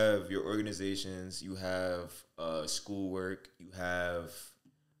 You have your organizations, you have schoolwork, you have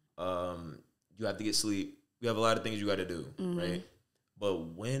to get sleep, you have a lot of things you got to do, right? But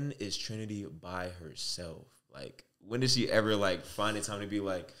when is Trinity by herself? Like, when does she ever, like, find the time to be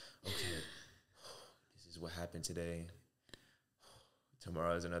like, okay, this is what happened today,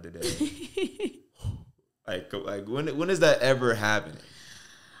 tomorrow is another day? like when is that ever happening?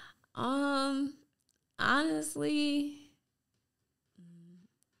 Honestly,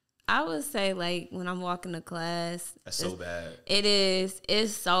 I would say, like, when I'm walking to class. That's so bad. It is.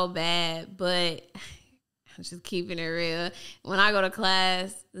 It's so bad, but I'm just keeping it real. When I go to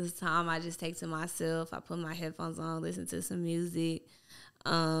class, this time I just take to myself. I put my headphones on, listen to some music.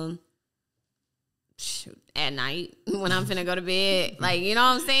 At night when I'm finna go to bed. Like, you know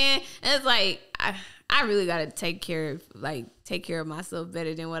what I'm saying? It's like, I really got to take care of myself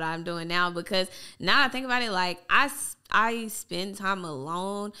better than what I'm doing now, because now I think about it, like, I spend time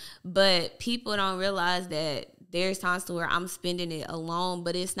alone, but people don't realize that there's times to where I'm spending it alone,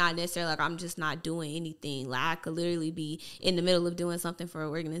 but it's not necessarily like I'm just not doing anything. Like I could literally be in the middle of doing something for an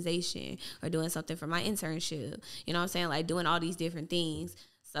organization or doing something for my internship. You know what I'm saying? Like doing all these different things.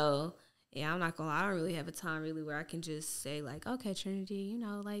 So yeah, I'm not gonna lie, I don't really have a time really where I can just say like, okay, Trinity, you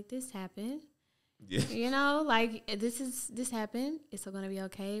know, like this happened. Yeah. You know, like this happened. It's still gonna be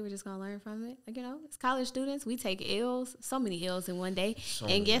okay. We're just gonna learn from it. Like, you know, as college students, we take L's, so many L's in one day.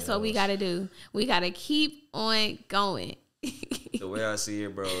 And guess what we gotta do? We gotta keep on going. The way I see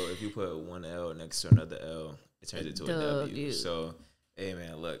it, bro, if you put one L next to another L, it turns into a W. So, hey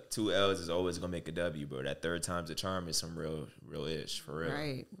man, look, 2 L's is always gonna make a W, bro. That third time's the charm is some real ish, for real.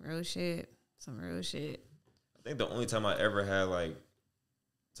 Right, real shit, some real shit. I think the only time I ever had like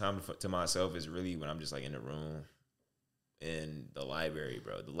time to myself is really when I'm just like in the room in the library,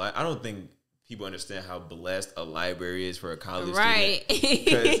 bro. I don't think people understand how blessed a library is for a college student.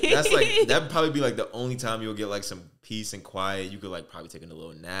 Because that's like that'd probably be like the only time you'll get like some peace and quiet. You could like probably take a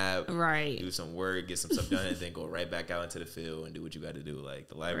little nap, right? Do some work, get some stuff done, and then go right back out into the field and do what you got to do. Like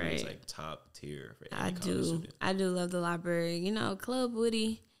the library is like top tier for any college student. I do love the library. You know, Club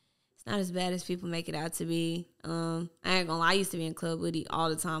Woody. It's not as bad as people make it out to be. I ain't gonna lie, I used to be in Club Woody all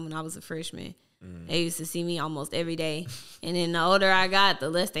the time when I was a freshman. They used to see me almost every day. And then the older I got, the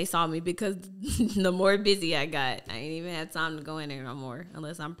less they saw me because the more busy I got. I ain't even had time to go in there no more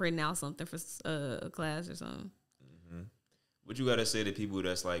unless I'm printing out something for a class or something. Mm-hmm. What you gotta say to people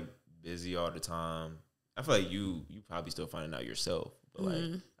that's like busy all the time? I feel like you probably still finding out yourself. But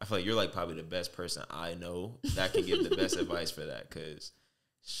like, I feel like you're like probably the best person I know that can give the best advice for that, because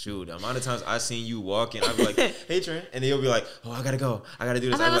shoot, the amount of times I seen you walking, I'd be like, hey, Trent. And then you'll be like, oh, I gotta go. I gotta do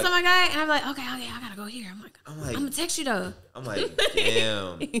this. I'm like, what's up, my guy? And I'm like, okay, I gotta go here. I'm gonna text you though. I'm like,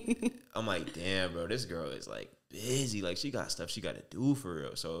 damn, bro, this girl is like busy. Like she got stuff she gotta do for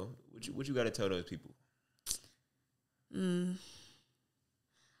real. So what you gotta tell those people?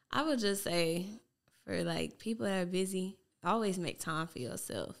 I would just say for like people that are busy, always make time for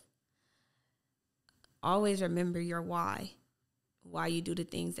yourself. Always remember your why you do the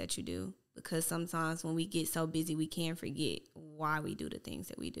things that you do, because sometimes when we get so busy we can forget why we do the things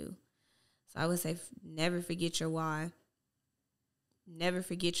that we do. So I would say never forget your why, never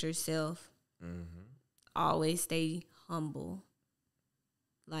forget yourself. Always stay humble.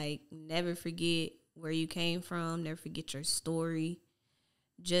 Like never forget where you came from, never forget your story.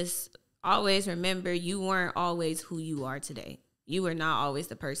 Just always remember you weren't always who you are today. You were not always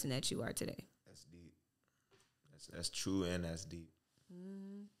the person that you are today. That's deep. That's true, and that's deep.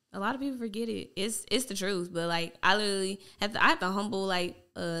 A lot of people forget it. It's the truth, but like I literally have to humble like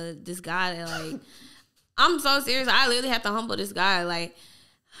this guy that like I'm so serious. I literally have to humble this guy. Like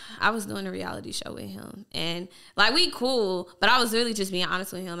I was doing a reality show with him, and like we cool, but I was really just being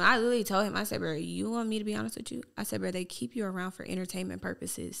honest with him. And I literally told him, I said, bro, you want me to be honest with you? I said, bro, they keep you around for entertainment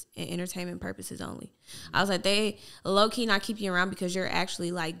purposes and entertainment purposes only. I was like, they low key not keep you around because you're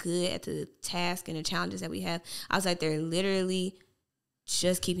actually like good at the task and the challenges that we have. I was like, they're literally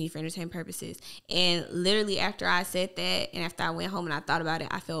just keep me for entertainment purposes. And literally after I said that and after I went home and I thought about it,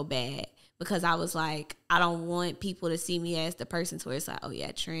 I felt bad because I was like, I don't want people to see me as the person to where it's like, oh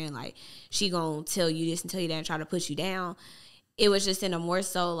yeah, Trent, like she gonna tell you this and tell you that and try to put you down. It was just in a more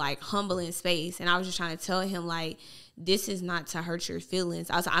so like humbling space. And I was just trying to tell him like, this is not to hurt your feelings.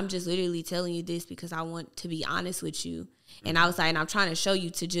 I was like, I'm just literally telling you this because I want to be honest with you. And I was like, and I'm trying to show you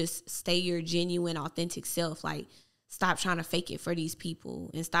to just stay your genuine, authentic self. Like, stop trying to fake it for these people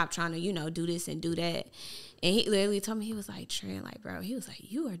and stop trying to, you know, do this and do that. And he literally told me, he was like, Trent, like, bro, he was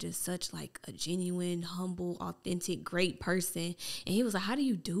like, you are just such like a genuine, humble, authentic, great person. And he was like, how do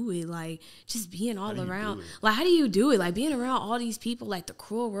you do it? Like, just being all around. Like, how do you do it? Like, being around all these people, like the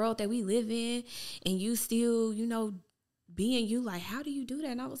cruel world that we live in, and you still, you know, being you. Like, how do you do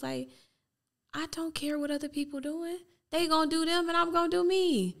that? And I was like, I don't care what other people doing. They gonna do them and I'm gonna do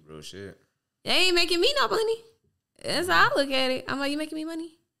me. Real shit. They ain't making me no money. That's how I look at it. I'm like, you making me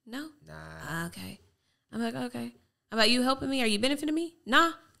money? No. Nah. Okay. I'm like, okay. I'm like, you helping me? Are you benefiting me?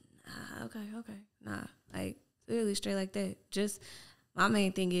 Nah. Okay. Nah. Like, literally straight like that. Just, my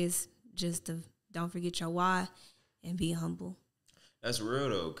main thing is just to don't forget your why and be humble. That's real,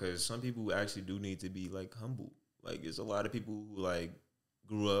 though, because some people actually do need to be, like, humble. Like, there's a lot of people who, like,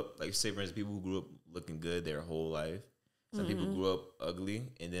 grew up, like, say, for instance, people who grew up looking good their whole life. Some people grew up ugly,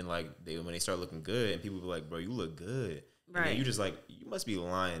 and then like when they start looking good, and people be like, "Bro, you look good," right? And you just like, you must be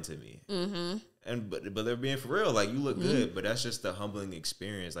lying to me. And but they're being for real. Like, you look good, but that's just the humbling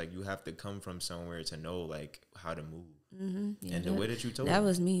experience. Like, you have to come from somewhere to know like how to move. Yeah, and the way that you told that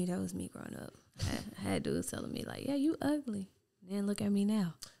was me growing up. I had dudes telling me like, "Yeah, you ugly." Then look at me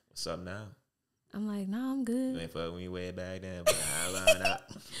now. What's up now? I'm like, no, I'm You good. ain't fuck with me way back then, but I line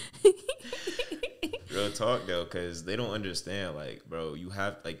up. Real talk though, because they don't understand. Like, bro, you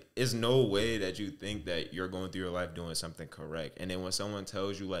have like, it's no way that you think that you're going through your life doing something correct, and then when someone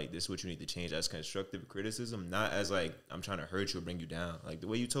tells you like this is what you need to change, as constructive criticism, not as like I'm trying to hurt you or bring you down. Like the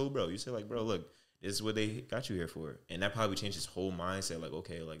way you told bro, you said like, bro, look, this is what they got you here for, and that probably changed his whole mindset. Like,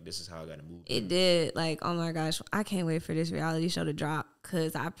 okay, like this is how I got to move. It did. Like, oh my gosh, I can't wait for this reality show to drop,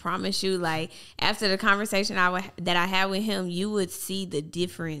 because I promise you, like, after the conversation that I had with him, you would see the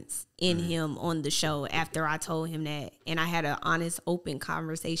difference in him on the show after I told him that. And I had an honest, open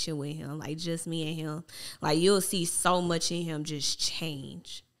conversation with him, like just me and him. Like, you'll see so much in him just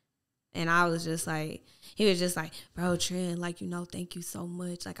change. And I was just like, he was just like, bro, Trent, like, you know, thank you so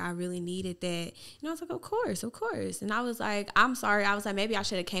much. Like, I really needed that. And I was like, of course, of course. And I was like, I'm sorry. I was like, maybe I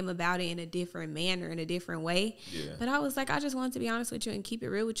should have came about it in a different manner, in a different way. Yeah. But I was like, I just wanted to be honest with you and keep it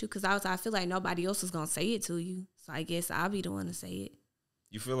real with you, because I feel like nobody else was going to say it to you. So I guess I'll be the one to say it.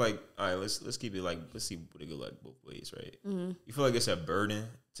 You feel like, all right, let's keep it like, let's see what it go like both ways, right? Mm-hmm. You feel like it's a burden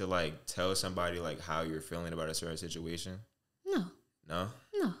to like tell somebody like how you're feeling about a certain situation? No. No?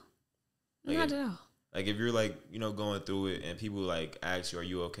 No. Like not at all. Like if you're like, you know, going through it and people like ask you, are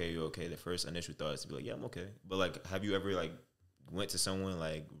you okay? You okay? The first initial thought is to be like, yeah, I'm okay. But like, have you ever like went to someone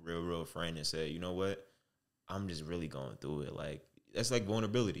like real friend and said, you know what? I'm just really going through it. Like, that's like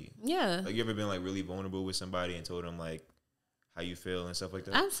vulnerability. Yeah. Like, you ever been like really vulnerable with somebody and told them like how you feel and stuff like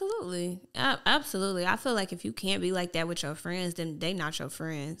that? Absolutely. Absolutely. I feel like if you can't be like that with your friends, then they not your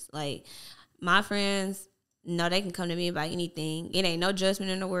friends. Like, my friends, no, they can come to me about anything. It ain't no judgment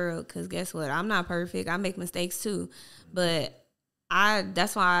in the world, because guess what? I'm not perfect. I make mistakes too. But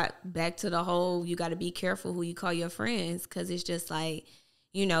that's why, back to the whole, you got to be careful who you call your friends, because it's just like,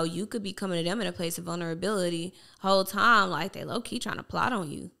 you know, you could be coming to them in a place of vulnerability whole time, like they low-key trying to plot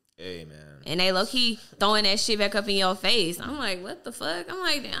on you. Hey, man. And they low-key throwing that shit back up in your face. I'm like, what the fuck? I'm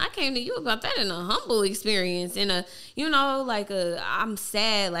like, I came to you about that in a humble experience. In a, you know, like I'm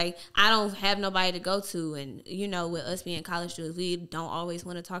sad. Like, I don't have nobody to go to. And, you know, with us being college students, we don't always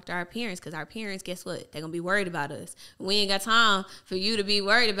want to talk to our parents, because our parents, guess what? They're going to be worried about us. We ain't got time for you to be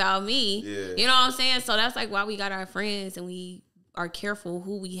worried about me. Yeah. You know what I'm saying? So that's like why we got our friends, and we are careful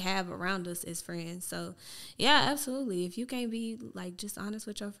who we have around us as friends. So yeah, absolutely. If you can't be like just honest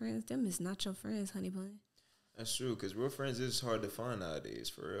with your friends, them is not your friends, honey bun. That's true, because real friends is hard to find nowadays,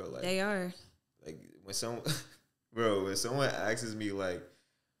 for real. Like, they are. Like, when someone when someone asks me like,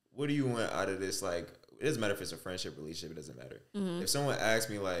 what do you want out of this? Like, it doesn't matter if it's a friendship, relationship, it doesn't matter. Mm-hmm. If someone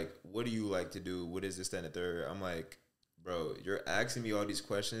asks me like, what do you like to do? What is this, that, and the third? I'm like, bro, you're asking me all these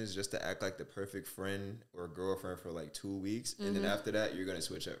questions just to act like the perfect friend or girlfriend for like 2 weeks, and then after that, you're gonna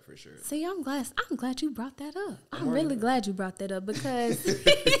switch up for sure. See, I'm glad you brought that up. I'm really glad you brought that up, because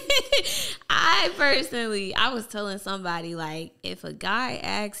I was telling somebody, like, if a guy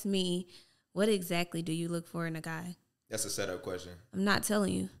asks me, what exactly do you look for in a guy? That's a setup question. I'm not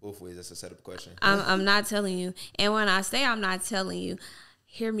telling you. Both ways, that's a setup question. I'm not telling you. And when I say I'm not telling you,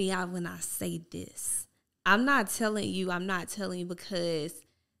 hear me out when I say this. I'm not telling you because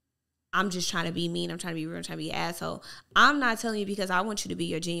I'm just trying to be mean. I'm trying to be rude. I'm trying to be an asshole. I'm not telling you because I want you to be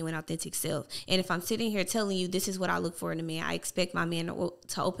your genuine, authentic self. And if I'm sitting here telling you this is what I look for in a man, I expect my man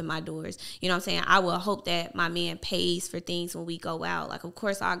to open my doors. You know what I'm saying? I will hope that my man pays for things when we go out. Like, of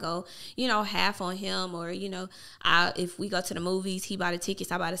course, I'll go, you know, half on him, or, you know, if we go to the movies, he buy the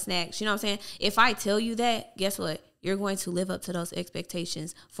tickets, I buy the snacks. You know what I'm saying? If I tell you that, guess what? You're going to live up to those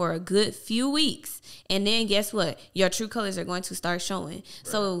expectations for a good few weeks. And then guess what? Your true colors are going to start showing. Right.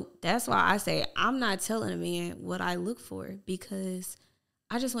 So that's why I say I'm not telling a man what I look for, because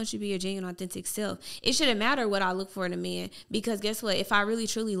I just want you to be your genuine, authentic self. It shouldn't matter what I look for in a man, because guess what? If I really,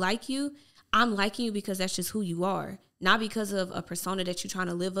 truly like you, I'm liking you because that's just who you are. Not because of a persona that you're trying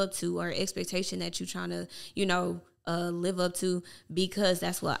to live up to, or expectation that you're trying to, you know, live up to, because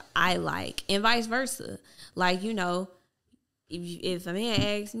that's what I like, and vice versa. Like, you know, if a man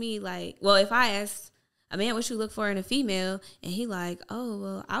asks me, like, well, if I ask a man what you look for in a female, and he like, oh,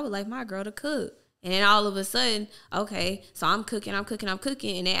 well, I would like my girl to cook, and then all of a sudden, okay, so I'm cooking,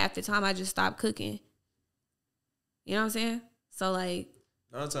 and then after time I just stop cooking. You know what I'm saying? So like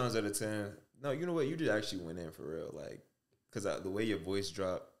 9 times out of 10, no, you know what? You just actually went in for real, like, because the way your voice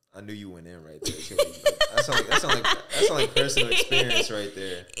dropped, I knew you went in right there. That's like personal experience right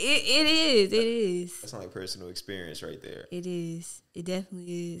there. It is. That's like personal experience right there. It is. It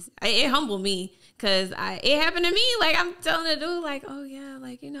definitely is. It humbled me, because it happened to me. Like, I'm telling the dude, like, oh yeah,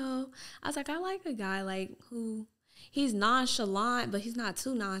 like, you know, I was like, I like a guy like who he's nonchalant, but he's not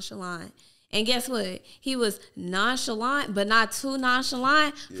too nonchalant. And guess what? He was nonchalant, but not too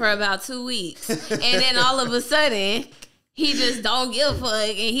nonchalant for about 2 weeks. And then all of a sudden, he just don't give a fuck,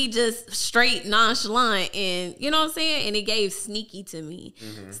 and he just straight nonchalant, and you know what I'm saying? And it gave sneaky to me.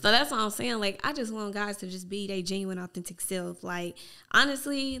 So that's what I'm saying. Like, I just want guys to just be their genuine, authentic self. Like,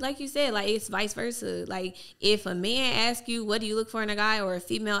 honestly, like you said, like, it's vice versa. Like, if a man asks you, what do you look for in a guy? Or a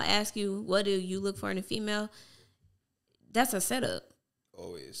female asks you, what do you look for in a female? That's a setup.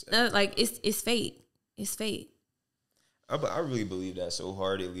 Always. Like, it's fate. It's fate. I really believe that so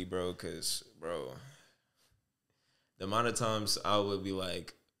heartedly, bro, because, bro, the amount of times I would be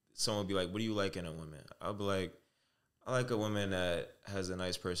like, someone would be like, what do you like in a woman? I'll be like, I like a woman that has a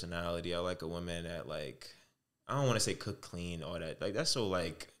nice personality. I like a woman that, like, I don't want to say cook, clean, all that. Like, that's so,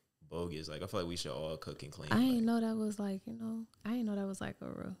 like, bogus. Like, I feel like we should all cook and clean. I didn't know that was like, I didn't know that was like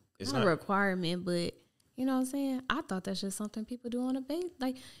not a requirement, but you know what I'm saying? I thought that's just something people do on a base.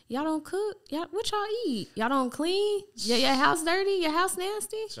 Like, y'all don't cook. What y'all eat? Y'all don't clean? Your house dirty? Your house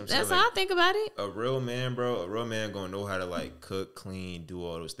nasty? So that's how I think about it. A real man, bro, gonna know how to, like, cook, clean, do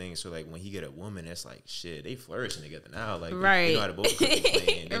all those things. So, like, when he get a woman, that's like, shit, they flourishing together now. Like, they know how to both cook and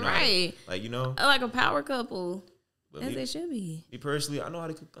clean. They know right. Like, you know? Like a power couple. But as they should be. Me personally, I know how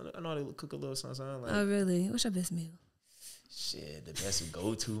to cook a little something. Like, oh, really? What's your best meal? Shit, the best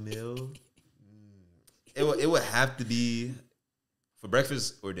go-to meal? It would have to be for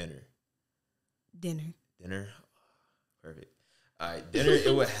breakfast or dinner. Dinner, perfect. All right, dinner.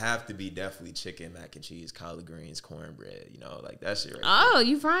 It would have to be definitely chicken, mac and cheese, collard greens, cornbread. You know, like that shit. Right there.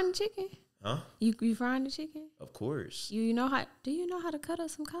 You frying the chicken? Huh? You frying the chicken? Of course. You know how? Do you know how to cut up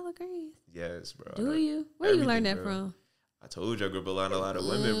some collard greens? Yes, bro. Do you? Where you learn that from? I told you I grew up around a lot of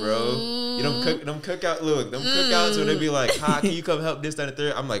women, bro. You them cookouts where they be like, "Hi, can you come help this, that, and the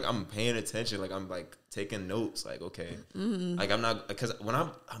third?" I'm like, I'm paying attention, like I'm like taking notes, like okay, like I'm not, because when I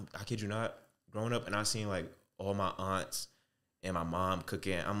kid you not, growing up and I seen like all my aunts and my mom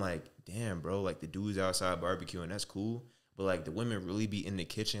cooking, I'm like, damn, bro, like the dudes outside barbecuing, that's cool, but like the women really be in the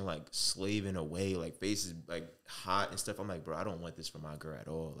kitchen like slaving away, like faces like hot and stuff. I'm like, bro, I don't want this for my girl at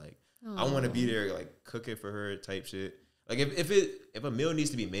all. Like I want to be there, like cooking for her type shit. Like if a meal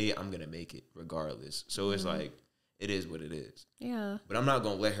needs to be made, I'm gonna make it regardless. So it's like it is what it is. Yeah. But I'm not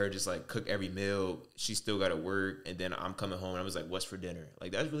gonna let her just like cook every meal. She still gotta work, and then I'm coming home and I was like, "What's for dinner?"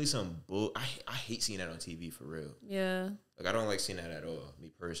 Like that's really some bull. I hate seeing that on TV for real. Yeah. Like I don't like seeing that at all.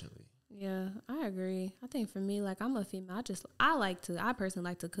 Me personally. Yeah, I agree. I think for me, like I'm a female. I personally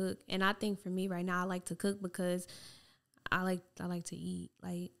like to cook, and I think for me right now, I like to cook because I like to eat.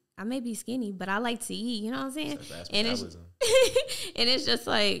 Like. I may be skinny, but I like to eat, you know what I'm saying? And it's just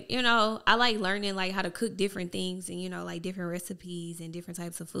like, you know, I like learning like how to cook different things and, you know, like different recipes and different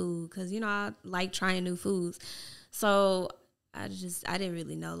types of food. Cause you know, I like trying new foods. So I didn't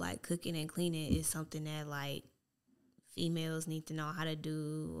really know like cooking and cleaning is something that like females need to know how to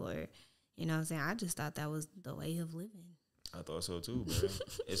do, or, you know what I'm saying? I just thought that was the way of living. I thought so too, bro.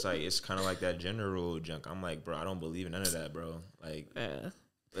 It's like, it's kind of like that gender role junk. I'm like, bro, I don't believe in none of that, bro. Like,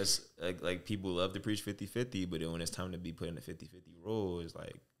 let's like people love to preach 50-50, but then when it's time to be put in a 50-50 role, it's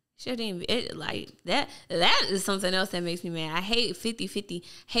like shouldn't it like that is something else that makes me mad. I hate 50-50.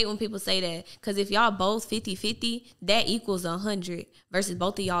 Hate when people say that, because if y'all both 50-50, that equals 100 versus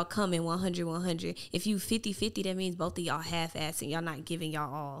both of y'all coming 100. If you 50-50, that means both of y'all half-assing. Y'all not giving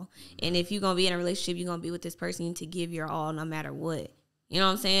y'all all. And if you're gonna be in a relationship, you're gonna be with this person, you need to give your all no matter what. You know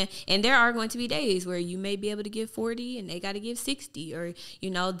what I'm saying? And there are going to be days where you may be able to give 40 and they got to give 60, or, you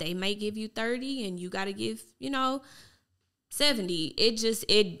know, they may give you 30 and you got to give, you know, 70. It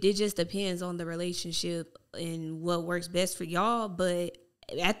just depends on the relationship and what works best for y'all. But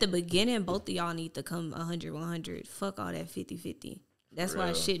at the beginning, both of y'all need to come 100. Fuck all that 50-50. That's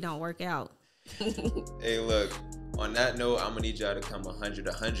why shit don't work out. Hey, look. On that note, I'm gonna need y'all to come 100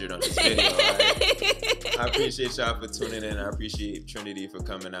 on this video. All right? I appreciate y'all for tuning in. I appreciate Trinity for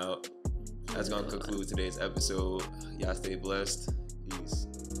coming out. That's gonna conclude today's episode. Y'all stay blessed. Peace.